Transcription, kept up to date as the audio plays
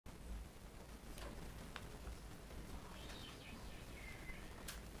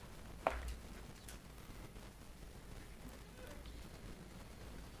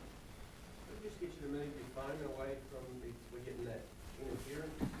phone away from we're getting that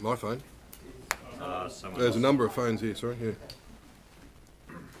interference? My phone? There's a number of phones here, sorry. Yeah.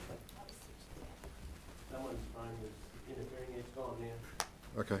 Someone's phone was interfering, it's gone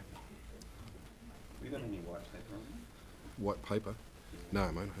now. Okay. Have you got any white paper on you? White paper?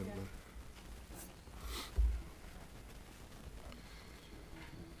 No, mate, I haven't. No.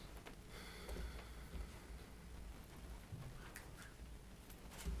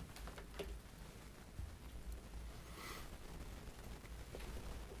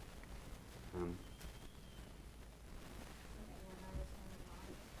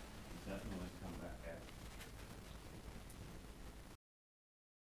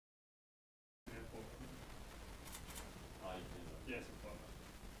 Yes.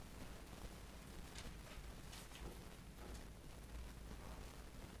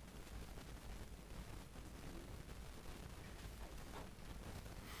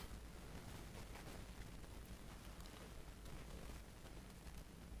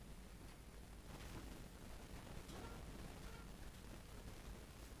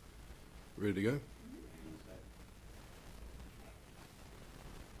 Ready to go?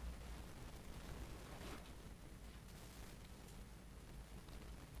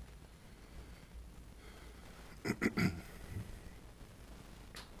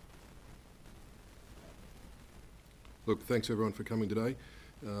 Look, thanks everyone for coming today.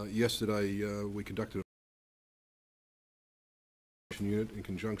 Yesterday we conducted a unit in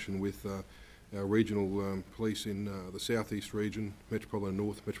conjunction with our regional police in the South East region, Metropolitan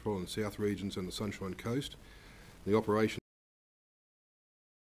North, Metropolitan South regions and the Sunshine Coast. The operation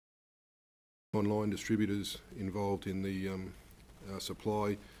online distributors involved in the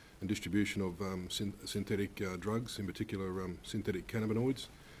supply and distribution of synthetic drugs, in particular synthetic cannabinoids.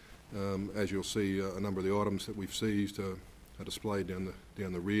 As you'll see, a number of the items that we've seized are displayed down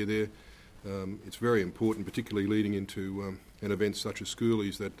the rear there. It's very important, particularly leading into an event such as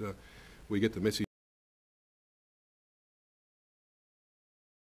schoolies, that we get the message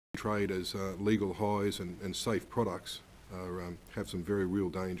trade as legal highs and safe products have some very real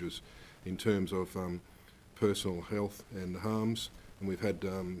dangers in terms of personal health and harms. And we've had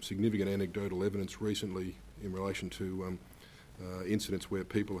significant anecdotal evidence recently in relation to incidents where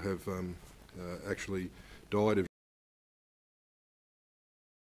people have actually died of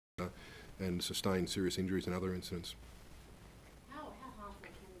and sustained serious injuries in other incidents. How harmful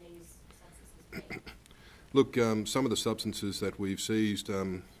can these substances be? Look, some of the substances that we've seized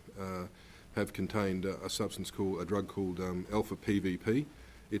have contained a drug called alpha PVP.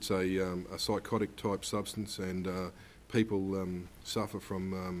 It's a psychotic type substance, and people suffer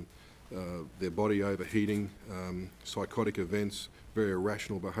from their body overheating, psychotic events, very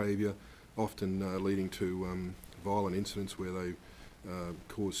irrational behaviour, often leading to violent incidents where they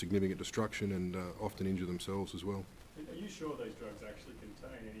cause significant destruction and often injure themselves as well. Are you sure these drugs actually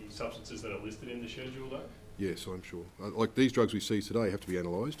contain any substances that are listed in the schedule though? Yes, I'm sure. Like these drugs we seize today have to be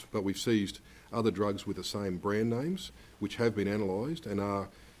analysed, but we've seized other drugs with the same brand names which have been analysed and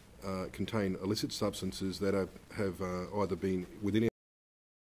contain illicit substances that have either been within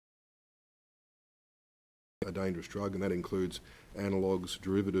a dangerous drug, and that includes analogues,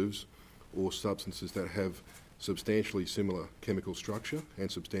 derivatives, or substances that have substantially similar chemical structure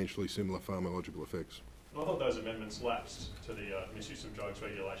and substantially similar pharmacological effects. I thought those amendments lapsed to the misuse of drugs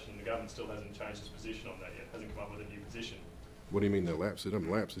regulation. The government still hasn't changed its position on that yet, hasn't come up with a new position. What do you mean they're lapsed? They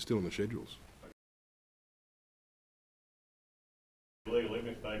don't lapse, they're still in the schedules. Illegal, even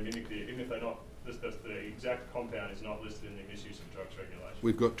if they mimic even if they're not, the exact compound is not listed in the misuse of drugs regulation.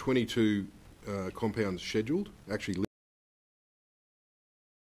 We've got 22 compounds scheduled, actually,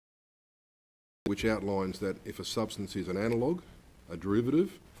 which outlines that if a substance is an analogue, a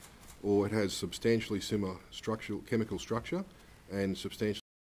derivative, or it has substantially similar chemical structure and substantially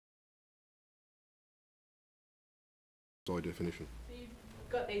by definition. So you've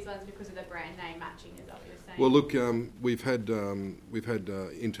got these ones because of the brand name matching, is that what you're saying? Well, look, we've had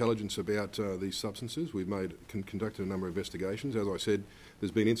intelligence about these substances. We've conducted a number of investigations. As I said,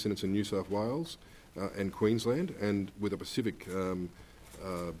 there's been incidents in New South Wales and Queensland, and with a Pacific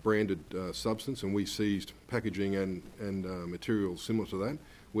branded substance, and we seized packaging and materials similar to that,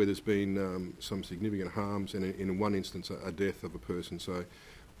 where there's been some significant harms and in one instance a death of a person. So,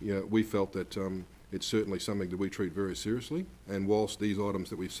 you know, we felt that it's certainly something that we treat very seriously, and whilst these items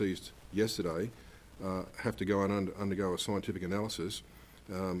that we've seized yesterday have to go and undergo a scientific analysis,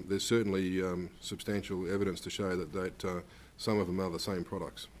 there's certainly substantial evidence to show that some of them are the same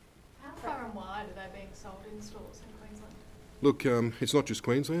products. How far and wide are they being sold in stores in Queensland? Look, it's not just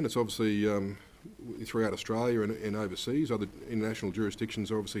Queensland, it's obviously throughout Australia and overseas. Other international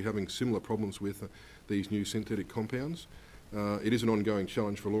jurisdictions are obviously having similar problems with these new synthetic compounds. It is an ongoing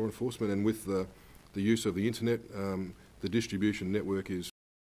challenge for law enforcement, and with the use of the internet, the distribution network is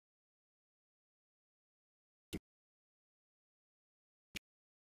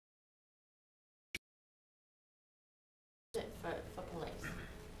for police?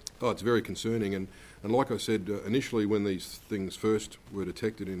 Oh, it's very concerning, and like I said initially, when these things first were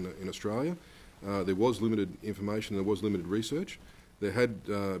detected in Australia, there was limited information, there was limited research. There had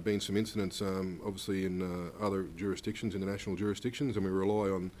been some incidents, obviously, in other jurisdictions, international jurisdictions, and we rely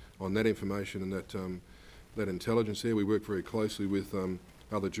on that information and that intelligence there. We work very closely with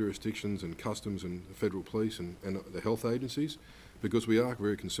other jurisdictions and customs and the federal police and the health agencies, because we are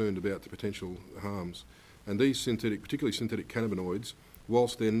very concerned about the potential harms. And these synthetic, particularly synthetic cannabinoids,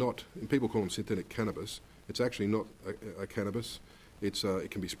 whilst they're not, and people call them synthetic cannabis, it's actually not a cannabis. It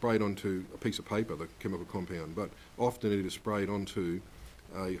can be sprayed onto a piece of paper, the chemical compound, but often it is sprayed onto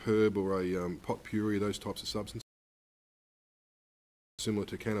a herb or a pot puree, those types of substances, similar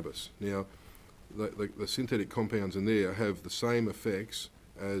to cannabis. Now, the synthetic compounds in there have the same effects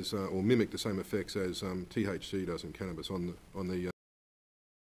as, or mimic the same effects as THC does in cannabis on the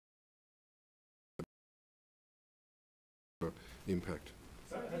impact.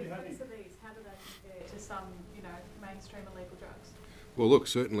 So the effects of these, how do they compare to some, mainstream illegal drugs? Well, look,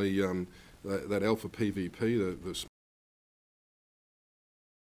 certainly that alpha PVP,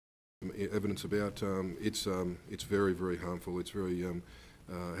 the evidence about it's very, very harmful. It's very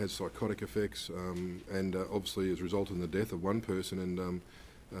has psychotic effects, and obviously has resulted in the death of one person and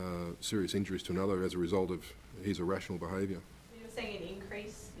serious injuries to another as a result of his irrational behaviour. You're seeing an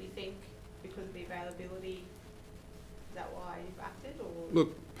increase, do you think, because of the availability? Is that why you've acted, or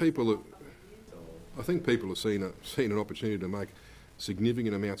look, I think people have seen an opportunity to make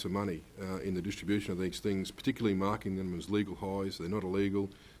significant amounts of money in the distribution of these things, particularly marking them as legal highs. They're not illegal.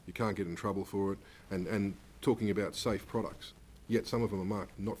 You can't get in trouble for it, and talking about safe products. Yet some of them are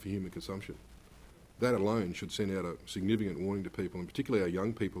marked not for human consumption. That alone should send out a significant warning to people, and particularly our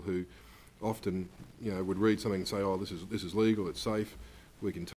young people who often, would read something and say, "Oh, this is legal. It's safe.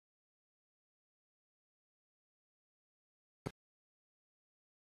 We can."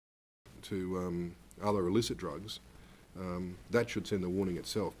 To other illicit drugs, that should send a warning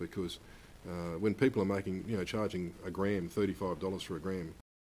itself, because when people are making, charging a gram, $35 for a gram,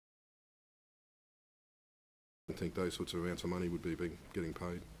 I think those sorts of amounts of money would be getting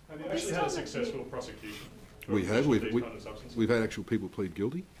paid. Have you actually had a successful prosecution? We have. These kind of substances? We've had actual people plead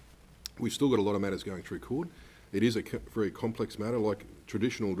guilty. We've still got a lot of matters going through court. It is a very complex matter, like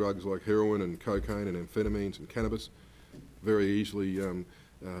traditional drugs like heroin and cocaine and amphetamines and cannabis. Very easily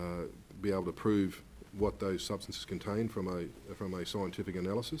be able to prove what those substances contain from a scientific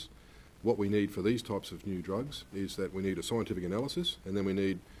analysis. What we need for these types of new drugs is that we need a scientific analysis, and then we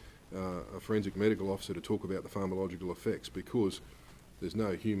need a forensic medical officer to talk about the pharmacological effects, because there's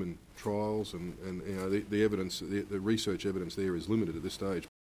no human trials, and the evidence, the research evidence there is limited at this stage.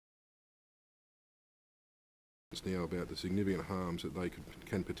 It's now about the significant harms that they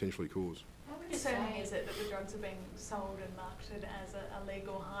can potentially cause. How concerning is it that the drugs are being sold and marketed as a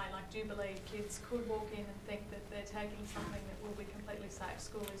legal high? Like, do you believe kids could walk in and think that they're taking something that will be completely safe,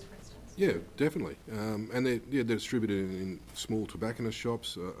 schoolies, for instance? Yeah, definitely. And they're distributed in small tobacconist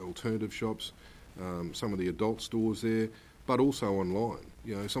shops, alternative shops, some of the adult stores there, but also online.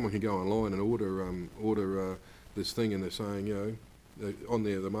 Someone can go online and order this thing, and they're saying, on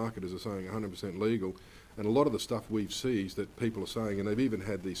there the marketers are saying 100% legal. And a lot of the stuff we've seized that people are saying, and they've even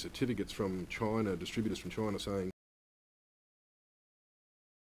had these certificates from China, distributors from China saying,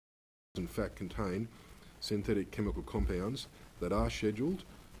 in fact, contain synthetic chemical compounds that are scheduled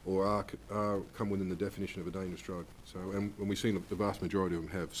or come within the definition of a dangerous drug. So, and we've seen the vast majority of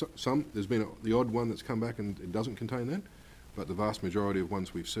them have. Some, there's been the odd one that's come back and it doesn't contain that, but the vast majority of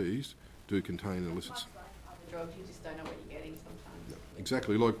ones we've seized do contain illicits. like other drugs, you just don't know what you're getting sometimes. Yeah,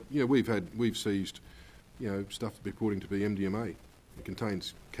 exactly. Like, we've seized, stuff purporting to be MDMA. It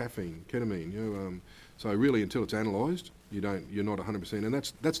contains caffeine, ketamine. So really, until it's analysed, you're not 100%. And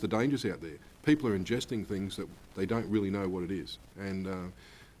that's the dangers out there. People are ingesting things that they don't really know what it is. And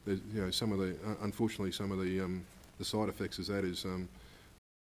some of the unfortunately, some of the side effects of that is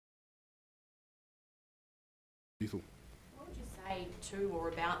lethal. What would you say to or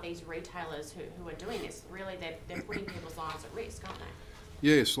about these retailers who are doing this? Really, they're putting people's lives at risk, aren't they?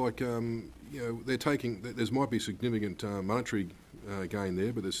 Yes, like, they're taking, there might be significant monetary gain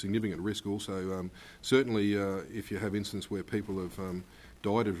there, but there's significant risk also. Certainly, if you have instances where people have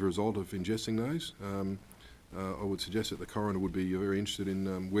died as a result of ingesting those, I would suggest that the coroner would be very interested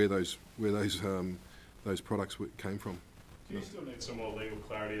in where those products came from. Do you still need some more legal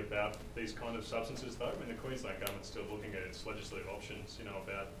clarity about these kind of substances, though? I mean, the Queensland government's still looking at its legislative options, you know,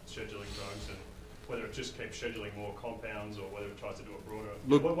 about scheduling drugs and whether it just keeps scheduling more compounds or whether it tries to do it broader.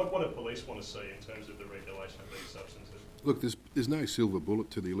 Look, what do police want to see in terms of the regulation of these substances? Look, there's no silver bullet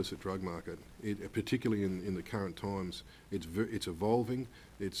to the illicit drug market, particularly in the current times. It's evolving.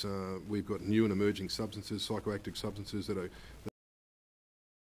 We've got new and emerging substances, psychoactive substances that are.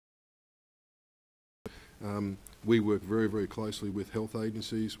 We work very, very closely with health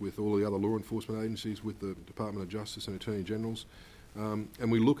agencies, with all the other law enforcement agencies, with the Department of Justice and Attorney Generals,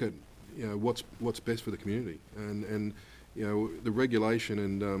 and we look at what's best for the community, and the regulation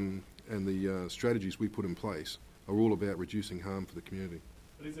and the strategies we put in place are all about reducing harm for the community.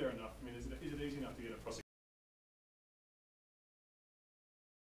 But is there enough? I mean, is it easy enough to get a prosecution?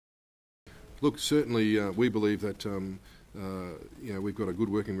 Look, certainly we believe that we've got a good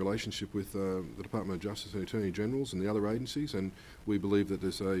working relationship with the Department of Justice and Attorney Generals and the other agencies, and we believe that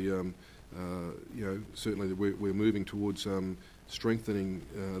there's certainly that we're moving towards strengthening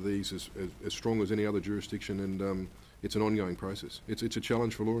these as strong as any other jurisdiction, and it's an ongoing process. It's a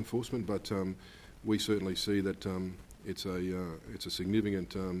challenge for law enforcement, but we certainly see that it's a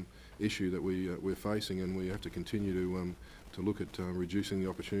significant issue that we're facing, and we have to continue to look at reducing the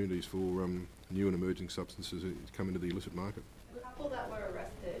opportunities for new and emerging substances that come into the illicit market. The couple that were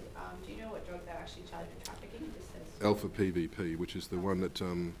arrested, do you know what drug they're actually charged with trafficking? It just says Alpha PVP, which is the one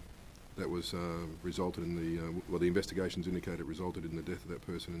that was resulted in the investigations indicate it resulted in the death of that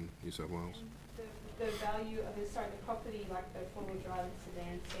person in New South Wales. The value of the property, like the four-wheel drive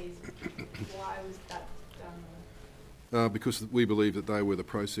sedan seized, why was that done? Because we believe that they were the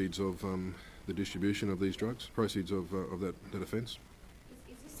proceeds of the distribution of these drugs, proceeds of that offence.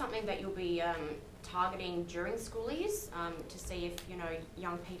 Is this something that you'll be targeting during school years to see if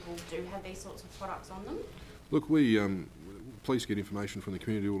young people do have these sorts of products on them? Look, police get information from the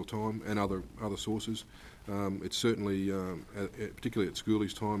community all the time and other sources. It's certainly, particularly at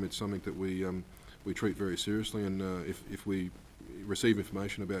schoolies time, it's something that we treat very seriously, and if we receive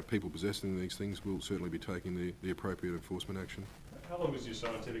information about people possessing these things, we'll certainly be taking the appropriate enforcement action. How long does your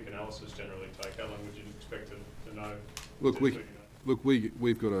scientific analysis generally take? How long would you expect to know? Look,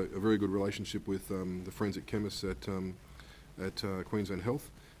 we've got a very good relationship with the forensic chemists at Queensland Health,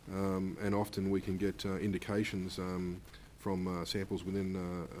 and often we can get indications from samples within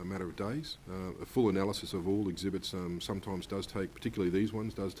a matter of days. A full analysis of all exhibits sometimes does take, particularly these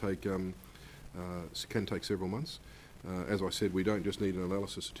ones, can take several months. As I said, we don't just need an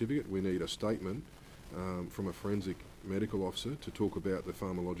analysis certificate, we need a statement from a forensic medical officer to talk about the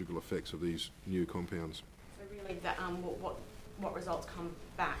pharmacological effects of these new compounds. So really, what results come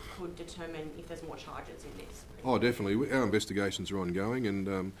back could determine if there's more charges in this? Oh, definitely. Our investigations are ongoing,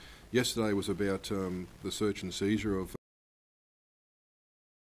 and yesterday was about the search and seizure of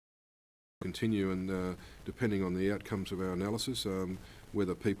continue, and depending on the outcomes of our analysis,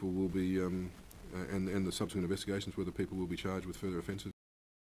 whether people will be, and the subsequent investigations, whether people will be charged with further offences.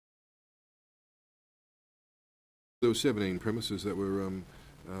 There were 17 premises that were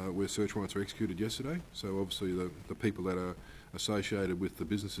where search warrants were executed yesterday. So obviously the people that are associated with the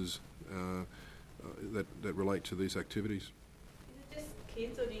businesses that relate to these activities. Is it just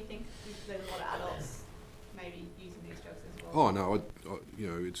kids, or do you think there's a lot of adults maybe using these drugs as well? Oh no,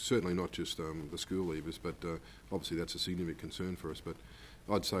 it's certainly not just the school leavers, but obviously that's a significant concern for us. But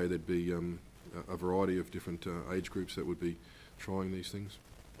I'd say there'd be a variety of different age groups that would be trying these things.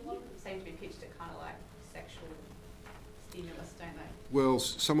 A lot of them seem to be pitched at kind of like sexual stimulus, don't they? Well,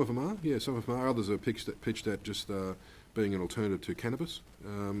 some of them are, yeah, some of them are. Others are pitched at just being an alternative to cannabis,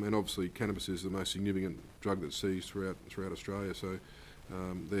 and obviously cannabis is the most significant drug that's seized throughout Australia. So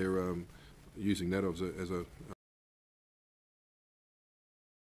they're using that as a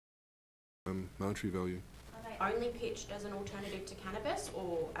monetary value. Are they only pitched as an alternative to cannabis,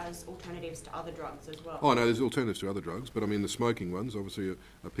 or as alternatives to other drugs as well? Oh no, there's alternatives to other drugs, but I mean the smoking ones obviously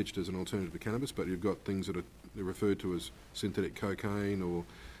are pitched as an alternative to cannabis. But you've got things that are referred to as synthetic cocaine, or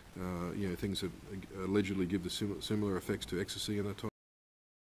things that allegedly give the similar effects to ecstasy and that type.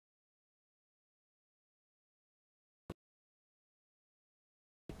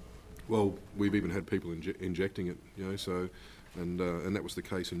 Well, we've even had people injecting it, so, and that was the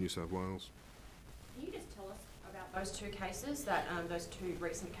case in New South Wales. Can you just tell us about those two cases, those two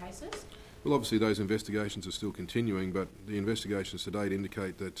recent cases? Well, obviously those investigations are still continuing, but the investigations to date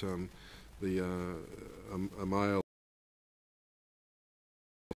indicate that a male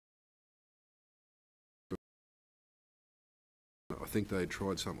think they had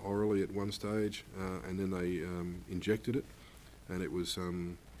tried some orally at one stage, and then they injected it, and it was,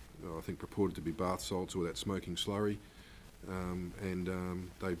 I think, purported to be bath salts or that smoking slurry.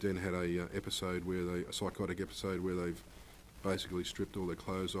 They've then had a psychotic episode where they've basically stripped all their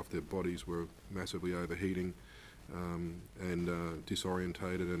clothes off. Their bodies were massively overheating and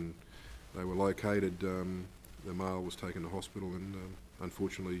disorientated, and they were located. The male was taken to hospital and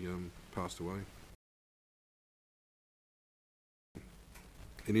unfortunately passed away.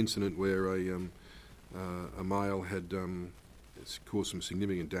 An incident where a male had caused some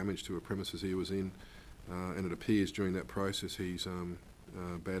significant damage to a premises he was in, and it appears during that process he's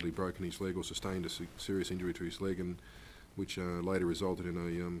badly broken his leg or sustained a serious injury to his leg, and which later resulted in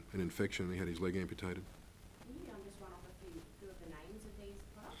an infection, and he had his leg amputated. Can you just run off a few of the names of these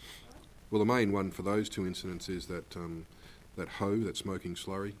products? Well, the main one for those two incidents is that that hoe, that smoking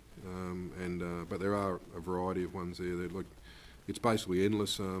slurry, but there are a variety of ones there. It's basically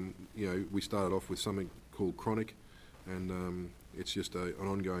endless. We started off with something called Chronic, and it's just an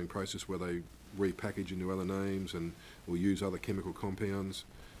ongoing process where they repackage into other names and will use other chemical compounds.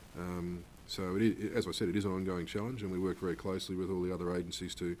 So, as I said, it is an ongoing challenge, and we work very closely with all the other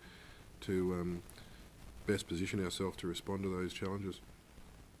agencies to best position ourselves to respond to those challenges.